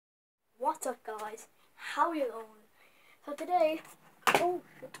What's up, guys? How are you going? So today,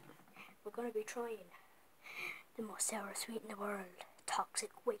 we're going to be trying the most sour sweet in the world,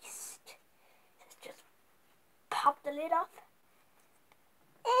 toxic waste. Let's just pop the lid off.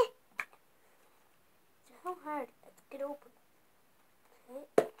 It's so hard to get open.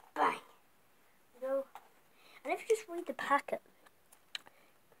 Okay. Bang. So, and if you just read the packet,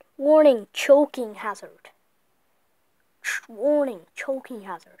 warning, choking hazard. Warning, choking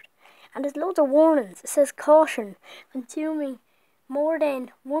hazard. And there's loads of warnings. It says caution, consuming more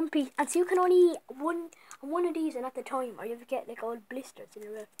than one piece. And so you can only eat one of these and at the time, or you get like all blisters in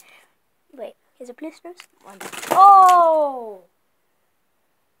your mouth. Wait, is it blisters? Oh!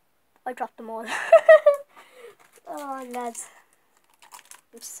 I dropped them all. Oh, lads.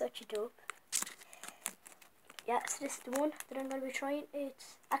 I'm such a dope. Yeah, so this is the one that I'm going to be trying.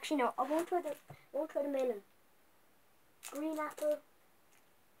 It's actually no, I won't try the melon. Green apple.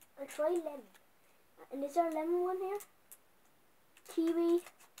 I'll try lemon. And is there a lemon one here? Kiwi.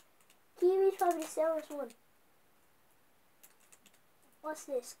 Kiwi is probably the sourest one. What's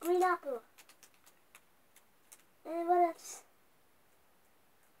this? Green apple. And what else?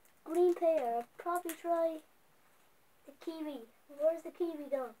 Green pear. I'll probably try the kiwi. Where's the kiwi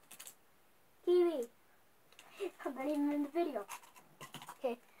done? Kiwi. I'm not even in the video.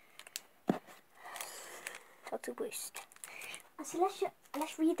 Okay. Toxic waste. So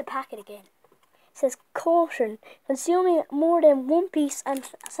let's read the packet again. It says caution, consuming more than one piece and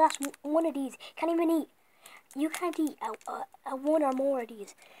slash one of these. Can't even eat. You can't eat a one or more of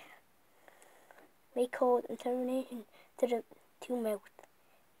these. May cause contamination to mouth.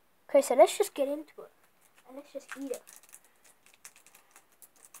 Okay, so let's just get into it and let's just eat it.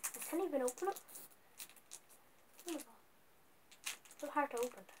 I can't even open it. Oh my god, it's so hard to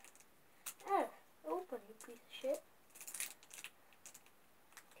open. Open, you piece of shit.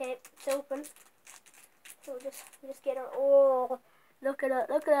 Okay, it's open. So just get her. Oh, look at that!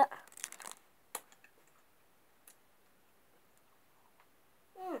 Look at that!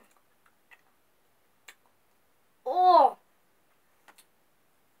 Oh,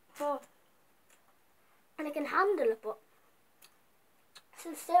 and I can handle it, but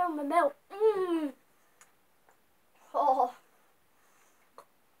it's there in my mouth. Oh,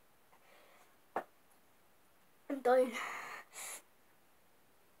 I'm dying.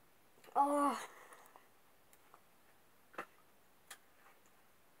 Oh.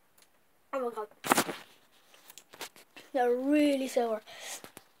 Oh my god. They're really sour.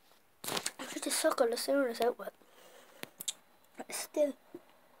 I'm trying to suck all the sourness out with. But it's still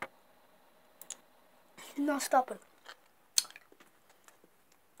not stopping.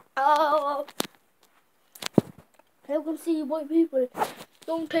 Oh. You can see why people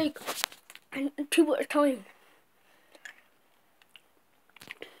don't take two at a time.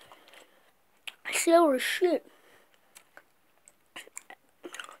 Sour as shit.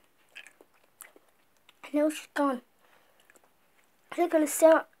 Now she's gone. I think I'm gonna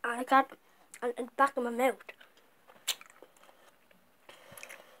sour and I got on the back of my mouth.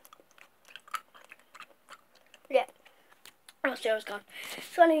 Yeah. Oh, sour's gone.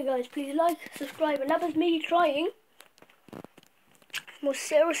 So anyway guys, please like, subscribe, and that was me trying most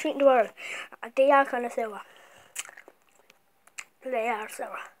sour sweet in the world. They are kind of sour. They are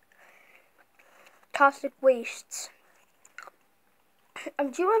sour. Toxic wastes.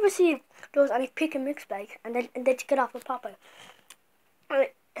 Do you ever see those on a pick and mix bag and then get off a popper? You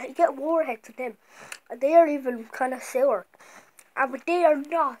get warheads with them. They are even kind of sour, but they are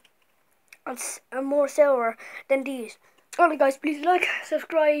not more sour than these. Alright guys, please like,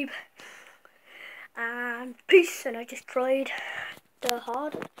 subscribe, and peace. And I just tried the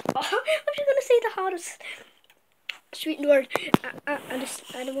hardest. I'm just gonna say the hardest sweet in the world, and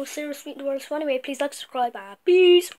the most sour sweet in the world. So anyway, please like, subscribe, and peace.